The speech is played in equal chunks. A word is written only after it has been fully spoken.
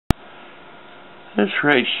This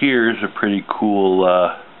right here is a pretty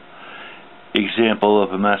cool example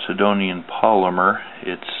of a Macedonian polymer.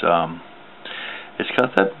 It's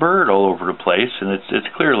got that bird all over the place, and it's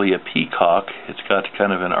clearly a peacock. It's got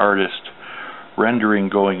kind of an artist rendering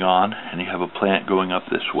going on, and you have a plant going up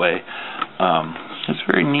this way. It's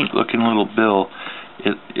a very neat looking little bill.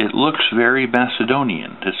 It looks very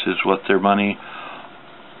Macedonian. This is what their money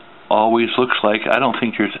always looks like. I don't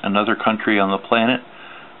think there's another country on the planet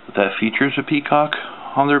that features a peacock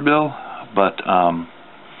on their bill, but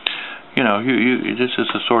you know, this is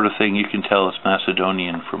the sort of thing you can tell it's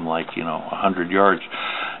Macedonian from, like, 100 yards.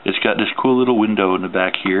 It's got this cool little window in the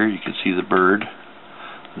back here. You can see the bird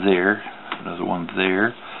there, another one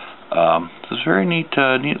there. It's a very neat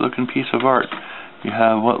looking piece of art. You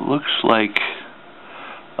have what looks like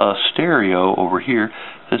a stereo over here.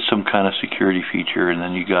 That's some kind of security feature, and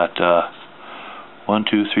then you got 1,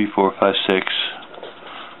 2, 3, 4, 5, 6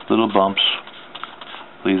 little bumps.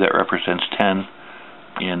 I believe that represents 10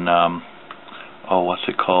 in what's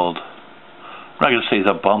it called? I'm not going to say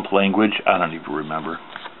the bump language. I don't even remember.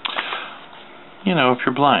 You know, if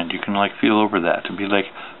you're blind, you can like feel over that and be like,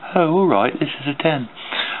 oh, all right, this is a 10.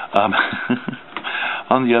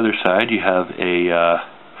 On the other side, you have a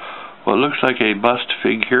what looks like a bust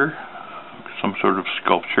figure, some sort of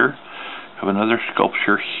sculpture. You have another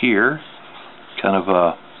sculpture here, kind of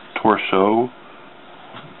a torso,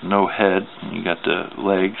 no head. You got the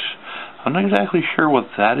legs. I'm not exactly sure what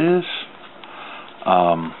that is.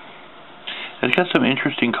 It's got some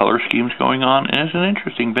interesting color schemes going on, and it's an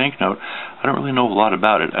interesting banknote. I don't really know a lot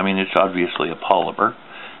about it. I mean, it's obviously a polymer,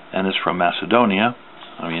 and it's from Macedonia.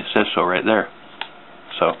 I mean, it says so right there.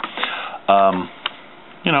 So,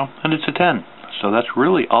 and it's a 10. So that's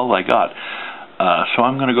really all I got. So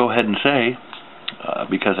I'm going to go ahead and say,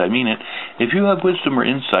 because I mean it, if you have wisdom or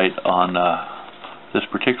insight on this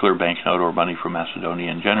particular banknote or money from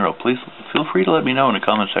Macedonia in general, please feel free to let me know in the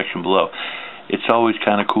comment section below. It's always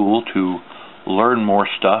kind of cool to learn more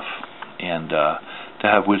stuff and to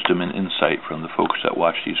have wisdom and insight from the folks that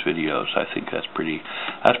watch these videos. I think that's pretty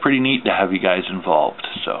neat to have you guys involved.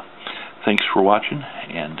 So thanks for watching,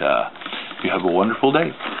 and you have a wonderful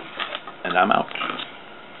day, and I'm out.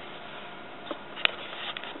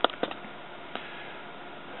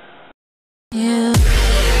 Yeah.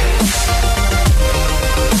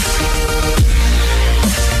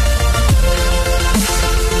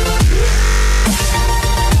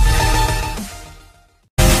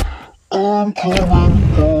 I'm coming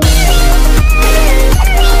home.